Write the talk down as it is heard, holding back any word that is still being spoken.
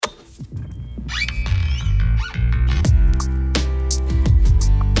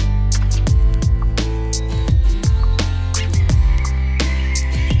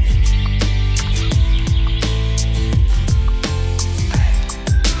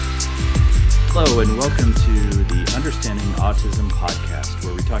Hello, and welcome to the Understanding Autism podcast,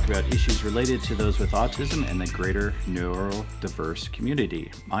 where we talk about issues related to those with autism and the greater neurodiverse community.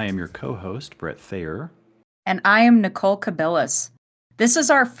 I am your co-host, Bret Thayer. And I am Nicole Kubilus. This is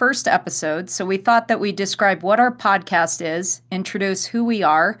our first episode, so we thought that we'd describe what our podcast is, introduce who we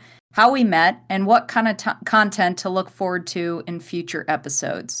are, how we met, and what kind of content to look forward to in future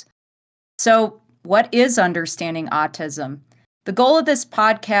episodes. So, what is Understanding Autism? The goal of this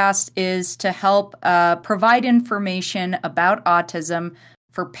podcast is to help provide information about autism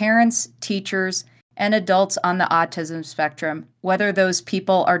for parents, teachers, and adults on the autism spectrum, whether those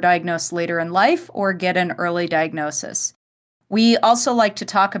people are diagnosed later in life or get an early diagnosis. We also like to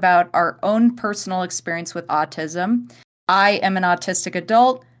talk about our own personal experience with autism. I am an autistic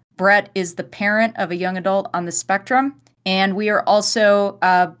adult. Bret is the parent of a young adult on the spectrum, and we are also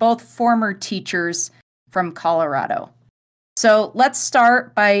both former teachers from Colorado. So let's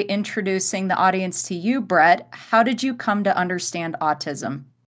start by introducing the audience to you, Bret. How did you come to understand autism?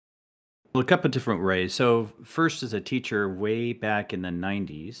 Well, a couple of different ways. So first, as a teacher way back in the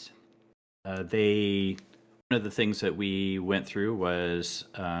 90s, one of the things that we went through was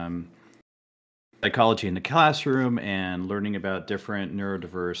psychology in the classroom and learning about different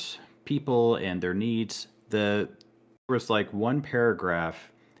neurodiverse people and their needs. There was like one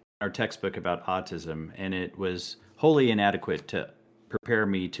paragraph in our textbook about autism, and it was wholly inadequate to prepare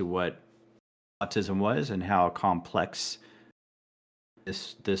me to what autism was and how complex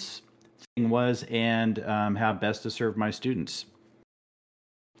this thing was, and how best to serve my students.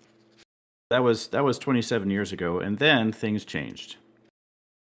 That was 27 years ago, and then things changed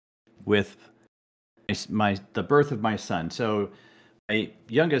with the birth of my son. So my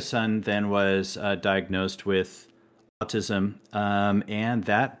youngest son then was diagnosed with autism, and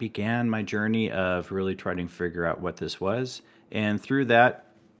that began my journey of really trying to figure out what this was, and through that,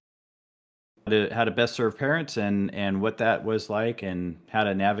 how to best serve parents and what that was like, and how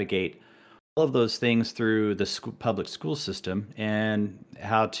to navigate all of those things through the public school system, and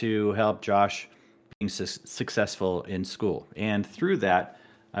how to help Josh being successful in school. And through that,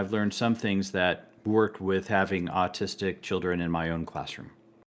 I've learned some things that worked with having autistic children in my own classroom.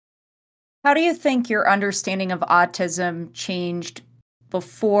 How do you think your understanding of autism changed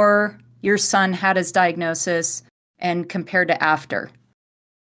before your son had his diagnosis and compared to after?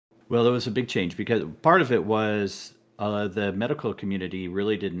 Well, there was a big change because part of it was the medical community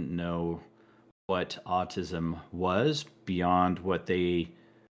really didn't know what autism was beyond what they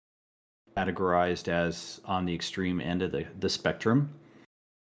categorized as on the extreme end of the spectrum.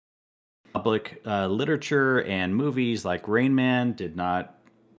 Public literature and movies like Rain Man did not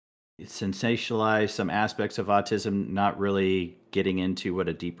sensationalize some aspects of autism, not really getting into what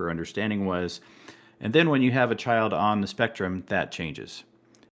a deeper understanding was. And then when you have a child on the spectrum, that changes.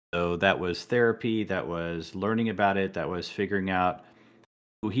 So that was therapy, that was learning about it, that was figuring out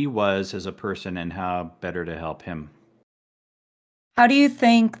who he was as a person and how better to help him. How do you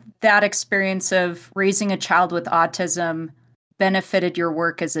think that experience of raising a child with autism benefited your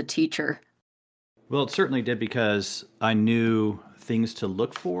work as a teacher? Well, it certainly did, because I knew things to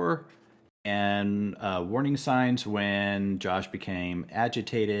look for and warning signs when Josh became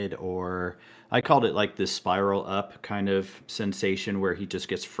agitated, or I called it like this spiral up kind of sensation where he just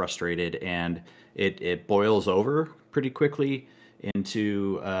gets frustrated and it boils over pretty quickly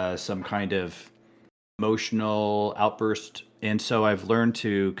into some kind of emotional outburst. And so I've learned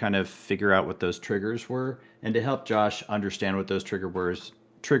to kind of figure out what those triggers were, and to help Josh understand what those trigger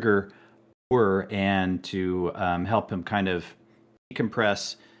were, and to help him kind of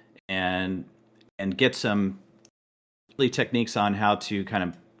decompress and get some techniques on how to kind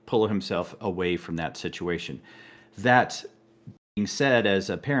of pull himself away from that situation. That being said, as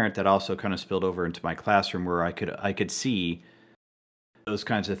a parent, that also kind of spilled over into my classroom, where I could see those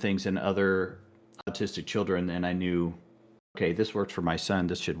kinds of things in other autistic children, and I knew, okay, this worked for my son,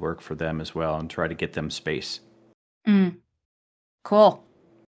 this should work for them as well, and try to get them space. Cool.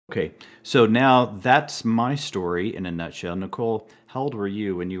 Okay, so now that's my story in a nutshell. Nicole, how old were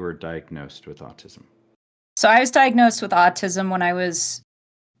you when you were diagnosed with autism? So I was diagnosed with autism when I was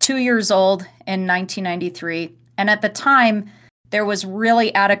 2 years old in 1993. And at the time, there was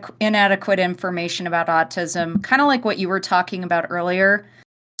really inadequate information about autism, kind of like what you were talking about earlier.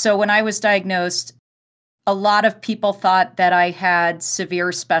 So when I was diagnosed, a lot of people thought that I had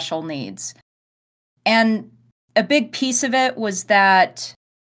severe special needs. And a big piece of it was that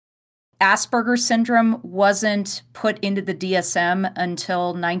Asperger's syndrome wasn't put into the DSM until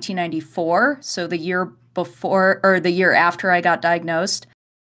 1994, so the year before or the year after I got diagnosed.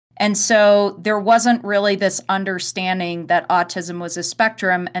 And so there wasn't really this understanding that autism was a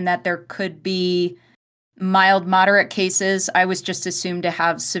spectrum and that there could be mild, moderate cases. I was just assumed to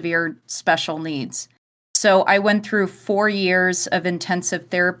have severe special needs. So I went through 4 years of intensive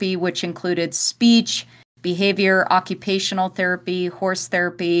therapy, which included speech, behavior, occupational therapy, horse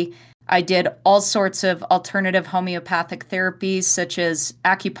therapy. I did all sorts of alternative homeopathic therapies, such as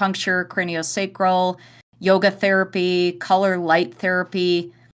acupuncture, craniosacral, yoga therapy, color light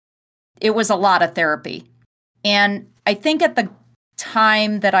therapy. It was a lot of therapy. And I think at the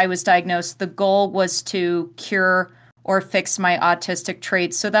time that I was diagnosed, the goal was to cure or fix my autistic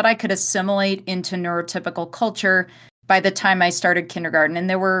traits so that I could assimilate into neurotypical culture by the time I started kindergarten. And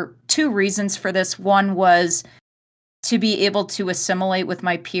there were 2 reasons for this. One was to be able to assimilate with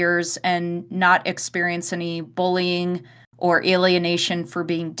my peers and not experience any bullying or alienation for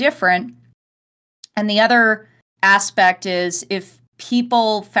being different. And the other aspect is if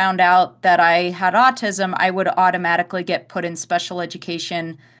people found out that I had autism, I would automatically get put in special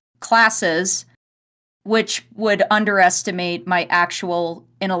education classes, which would underestimate my actual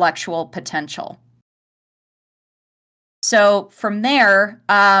intellectual potential. So from there,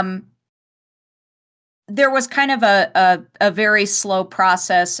 there was kind of a very slow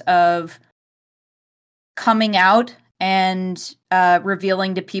process of coming out and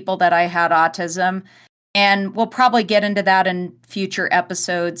revealing to people that I had autism. And we'll probably get into that in future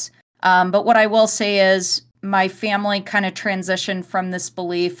episodes. But what I will say is my family kind of transitioned from this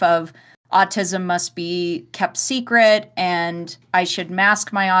belief of autism must be kept secret and I should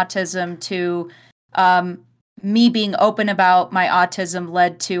mask my autism to me being open about my autism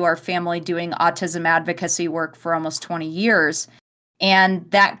led to our family doing autism advocacy work for almost 20 years. And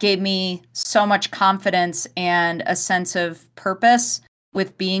that gave me so much confidence and a sense of purpose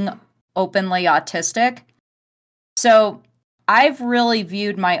with being openly autistic. So I've really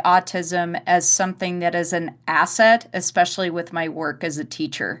viewed my autism as something that is an asset, especially with my work as a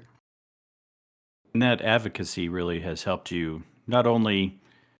teacher. And that advocacy really has helped you not only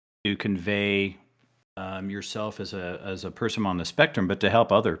to convey yourself as a person on the spectrum, but to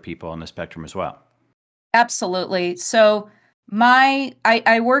help other people on the spectrum as well. Absolutely. So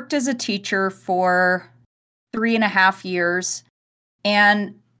I worked as a teacher for 3.5 years,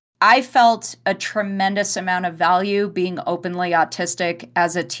 and I felt a tremendous amount of value being openly autistic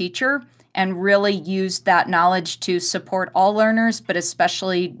as a teacher and really used that knowledge to support all learners, but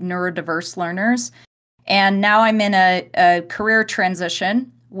especially neurodiverse learners. And now I'm in a career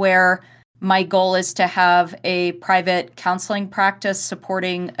transition where my goal is to have a private counseling practice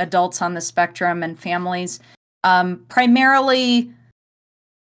supporting adults on the spectrum and families, primarily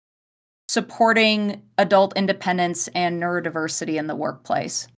supporting adult independence and neurodiversity in the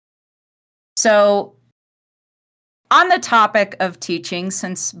workplace. So on the topic of teaching,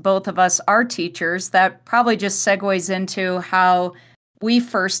 since both of us are teachers, that probably just segues into how we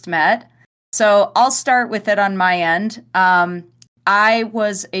first met. So I'll start with it on my end. I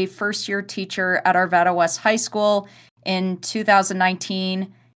was a first-year teacher at Arvada West High School in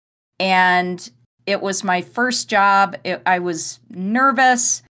 2019, and it was my first job. I was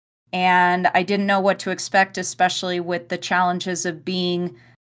nervous, and I didn't know what to expect, especially with the challenges of being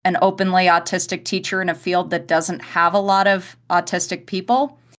an openly autistic teacher in a field that doesn't have a lot of autistic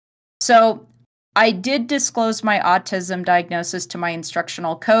people. So I did disclose my autism diagnosis to my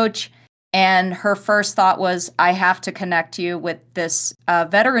instructional coach, and her first thought was, I have to connect you with this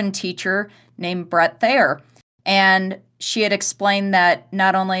veteran teacher named Bret Thayer. And she had explained that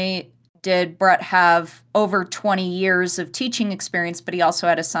not only did Bret have over 20 years of teaching experience, but he also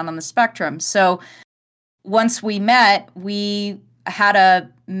had a son on the spectrum. So once we met, we had a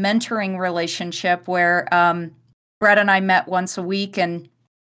mentoring relationship where Bret and I met once a week, and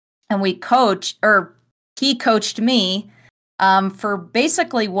we coached, or he coached me for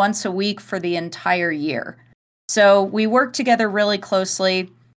basically once a week for the entire year. So we worked together really closely.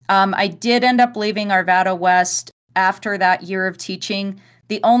 I did end up leaving Arvada West after that year of teaching.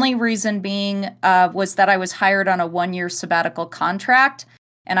 The only reason being was that I was hired on a 1-year sabbatical contract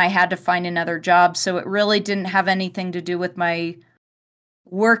and I had to find another job. So it really didn't have anything to do with my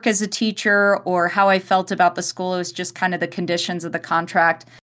work as a teacher or how I felt about the school. It was just kind of the conditions of the contract.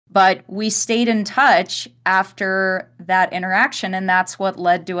 But we stayed in touch after that interaction, and that's what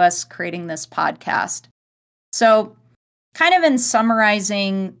led to us creating this podcast. So kind of in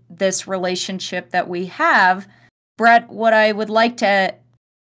summarizing this relationship that we have, Bret, what I would like to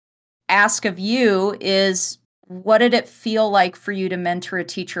ask of you is, what did it feel like for you to mentor a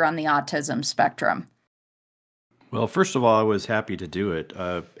teacher on the autism spectrum? Well, first of all, I was happy to do it.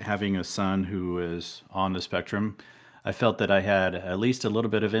 Having a son who is on the spectrum, I felt that I had at least a little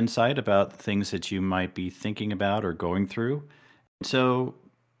bit of insight about things that you might be thinking about or going through. So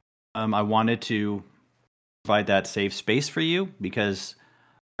I wanted to provide that safe space for you because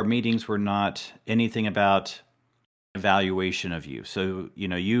our meetings were not anything about evaluation of you. So,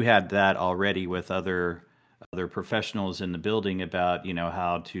 you had that already with other professionals in the building about,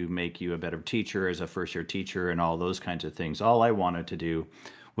 how to make you a better teacher as a first year teacher and all those kinds of things. All I wanted to do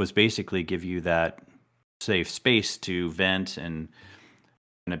was basically give you that safe space to vent and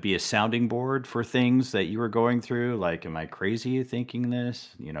kind of be a sounding board for things that you were going through. Like, am I crazy thinking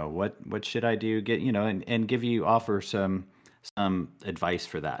this? What should I do? And give you offer some advice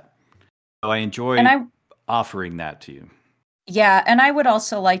for that. So I And enjoyed offering that to you. Yeah, and I would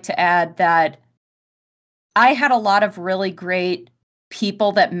also like to add that I had a lot of really great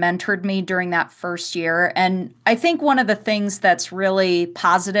people that mentored me during that first year. And I think one of the things that's really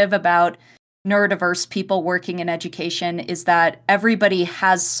positive about neurodiverse people working in education is that everybody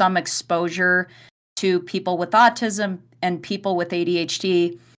has some exposure to people with autism and people with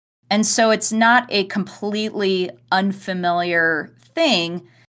ADHD. And so it's not a completely unfamiliar thing.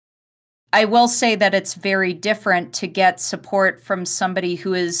 I will say that it's very different to get support from somebody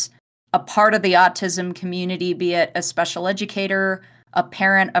who is a part of the autism community, be it a special educator, a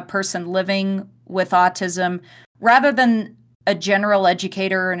parent, a person living with autism, rather than a general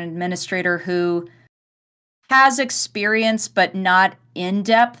educator or an administrator who has experience but not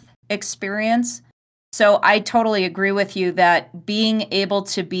in-depth experience. So I totally agree with you that being able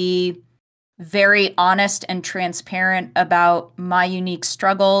to be very honest and transparent about my unique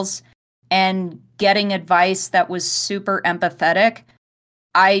struggles and getting advice that was super empathetic,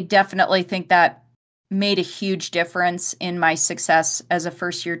 I definitely think that made a huge difference in my success as a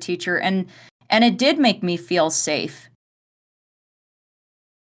first year teacher. And it did make me feel safe.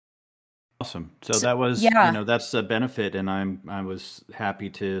 Awesome. So that was, Yeah. that's a benefit, and I was happy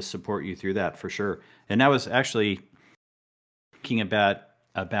to support you through that for sure. And I was actually thinking about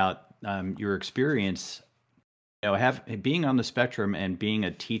your experience. Being on the spectrum and being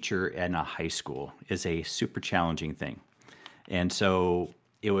a teacher in a high school is a super challenging thing, and so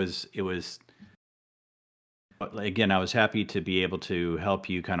it was again, I was happy to be able to help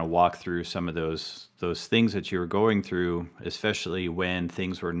you kind of walk through some of those things that you were going through, especially when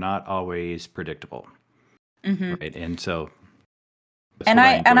things were not always predictable. Mm-hmm. Right. And so that's And what I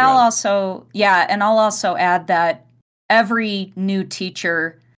enjoyed about it. I'll also add that every new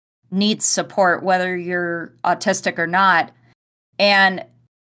teacher needs support, whether you're autistic or not. And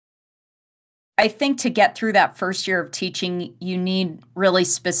I think to get through that first year of teaching, you need really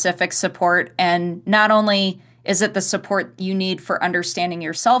specific support. And not only is it the support you need for understanding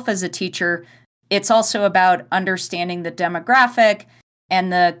yourself as a teacher, it's also about understanding the demographic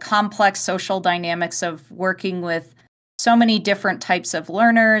and the complex social dynamics of working with so many different types of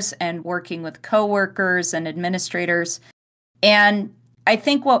learners and working with coworkers and administrators. And I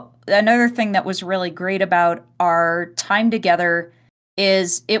think another thing that was really great about our time together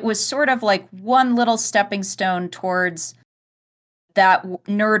is it was sort of like one little stepping stone towards that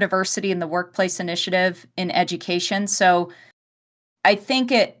neurodiversity in the workplace initiative in education. So I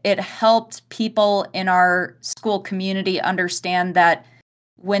think it helped people in our school community understand that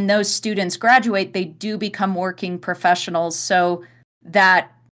when those students graduate, they do become working professionals. So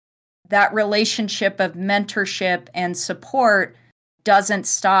that relationship of mentorship and support doesn't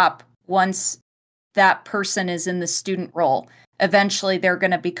stop once that person is in the student role. Eventually, they're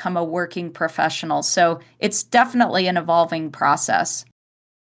going to become a working professional. So it's definitely an evolving process.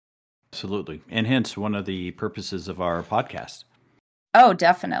 Absolutely. And hence one of the purposes of our podcast. Oh,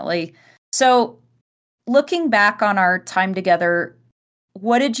 definitely. So looking back on our time together,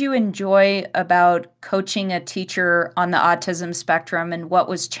 what did you enjoy about coaching a teacher on the autism spectrum, and what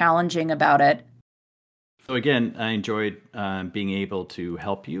was challenging about it? So again, I enjoyed being able to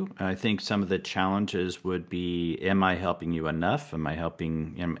help you. I think some of the challenges would be: am I helping you enough? Am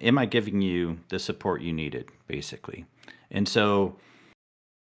I giving you the support you needed, basically? And so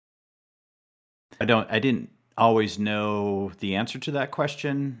I didn't always know the answer to that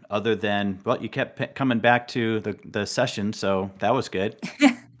question, other than, well, you kept coming back to the session, so that was good.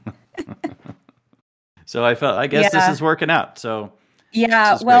 So I guess this is working out. So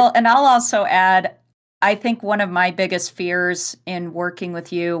yeah, well, and I'll also add, I think one of my biggest fears in working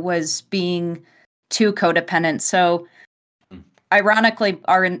with you was being too codependent. So ironically,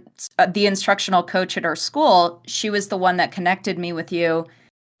 the instructional coach at our school, she was the one that connected me with you.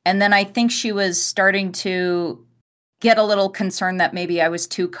 And then I think she was starting to get a little concerned that maybe I was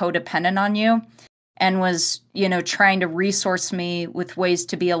too codependent on you, and was, trying to resource me with ways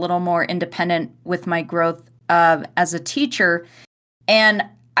to be a little more independent with my growth as a teacher. And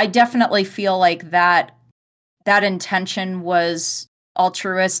I definitely feel like that intention was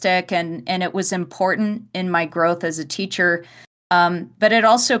altruistic and it was important in my growth as a teacher. But it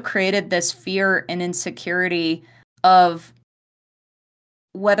also created this fear and insecurity of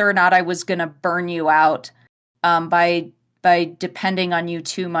whether or not I was going to burn you out by depending on you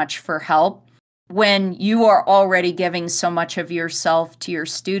too much for help when you are already giving so much of yourself to your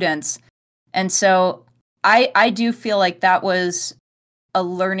students. And so I do feel like that was a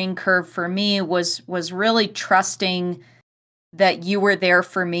learning curve for me, was really trusting that you were there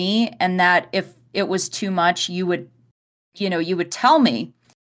for me, and that if it was too much, you would tell me.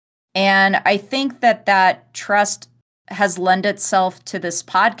 And I think that trust has lent itself to this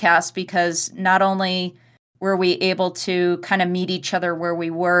podcast, because not only were we able to kind of meet each other where we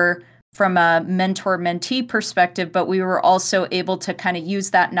were from a mentor-mentee perspective, but we were also able to kind of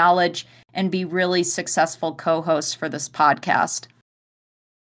use that knowledge and be really successful co-hosts for this podcast.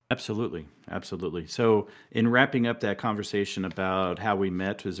 Absolutely. Absolutely. So in wrapping up that conversation about how we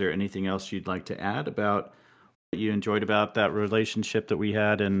met, was there anything else you'd like to add about what you enjoyed about that relationship that we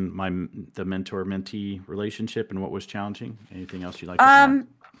had, and the mentor-mentee relationship, and what was challenging? Anything else you'd like to add?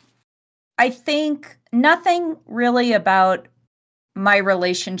 I think nothing really about my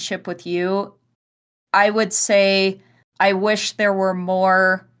relationship with you. I would say I wish there were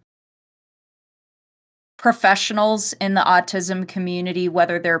more professionals in the autism community,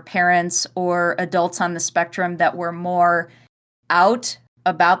 whether they're parents or adults on the spectrum, that were more out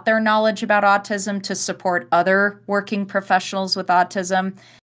about their knowledge about autism to support other working professionals with autism.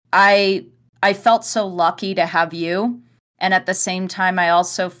 I felt so lucky to have you. And at the same time, I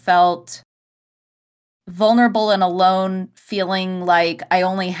also felt vulnerable and alone, feeling like I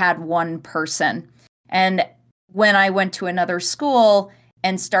only had one person. And when I went to another school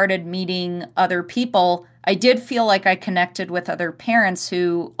and started meeting other people, I did feel like I connected with other parents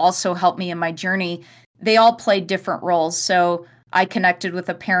who also helped me in my journey. They all played different roles. So I connected with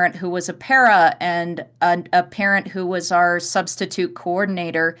a parent who was a para, and a parent who was our substitute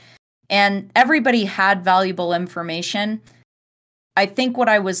coordinator. And everybody had valuable information. I think what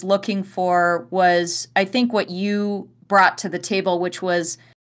I was looking for was, I think what you brought to the table, which was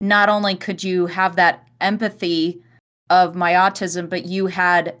not only could you have that empathy of my autism, but you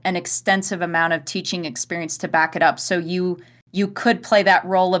had an extensive amount of teaching experience to back it up. So you could play that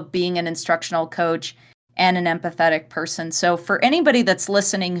role of being an instructional coach and an empathetic person. So for anybody that's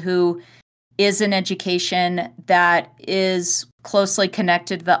listening who is in education, that is closely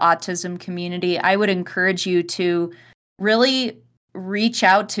connected to the autism community, I would encourage you to really reach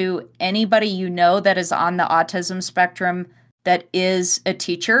out to anybody you know that is on the autism spectrum that is a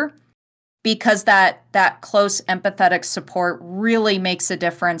teacher, because that close empathetic support really makes a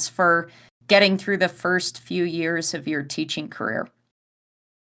difference for getting through the first few years of your teaching career.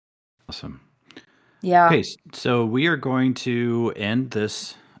 Awesome. Yeah. Okay, so we are going to end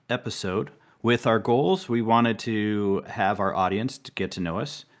this episode with our goals. We wanted to have our audience to get to know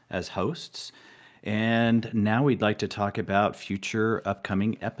us as hosts. And now we'd like to talk about future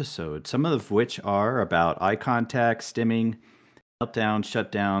upcoming episodes, some of which are about eye contact, stimming, meltdown,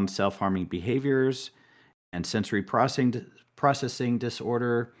 shutdown, self-harming behaviors, and sensory processing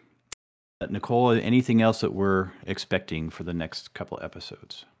disorder. Nicole, anything else that we're expecting for the next couple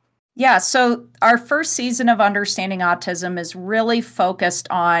episodes? Yeah, so our first season of Understanding Autism is really focused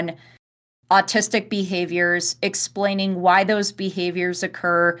on autistic behaviors, explaining why those behaviors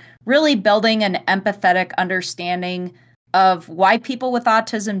occur, really building an empathetic understanding of why people with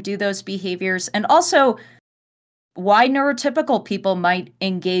autism do those behaviors, and also why neurotypical people might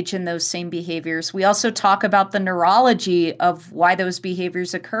engage in those same behaviors. We also talk about the neurology of why those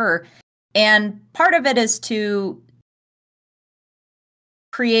behaviors occur. And part of it is to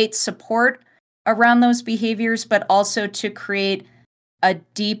create support around those behaviors, but also to create a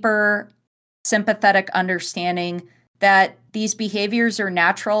deeper sympathetic understanding that these behaviors are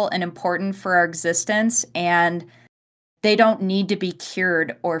natural and important for our existence, and they don't need to be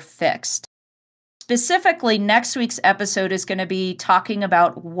cured or fixed. Specifically, next week's episode is going to be talking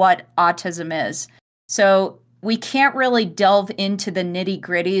about what autism is. So we can't really delve into the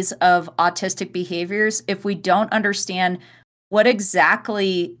nitty-gritties of autistic behaviors if we don't understand what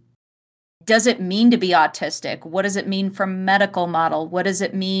exactly does it mean to be autistic? What does it mean from a medical model? What does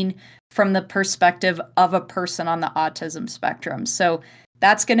it mean from the perspective of a person on the autism spectrum? So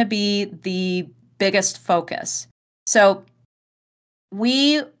that's going to be the biggest focus. So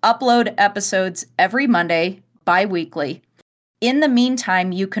we upload episodes every Monday, bi-weekly. In the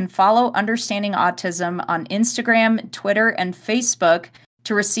meantime, you can follow Understanding Autism on Instagram, Twitter, and Facebook,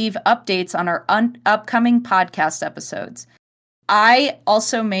 to receive updates on our upcoming podcast episodes. I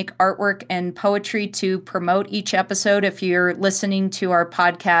also make artwork and poetry to promote each episode. If you're listening to our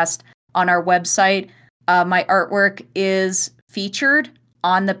podcast on our website, my artwork is featured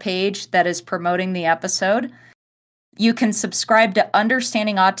on the page that is promoting the episode. You can subscribe to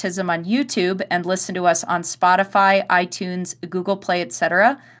Understanding Autism on YouTube and listen to us on Spotify, iTunes, Google Play,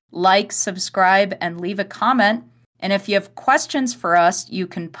 etc. Like, subscribe, and leave a comment. And if you have questions for us, you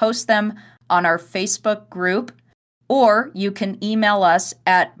can post them on our Facebook group, or you can email us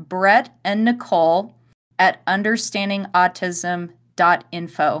at Bret and Nicole at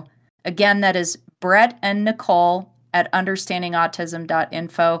understandingautism.info. Again, that is Bret and Nicole at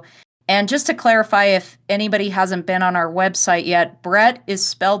understandingautism.info. And just to clarify, if anybody hasn't been on our website yet, Bret is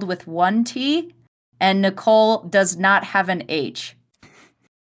spelled with one T, and Nicole does not have an H.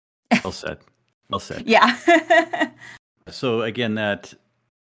 Well said. Well said. Yeah. So again, that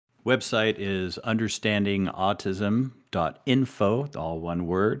website is understandingautism.info, all one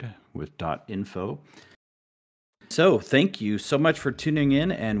word with .info. So thank you so much for tuning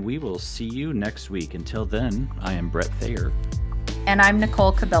in, and we will see you next week. Until then, I am Bret Thayer. And I'm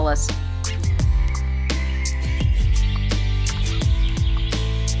Nicole Kubilus.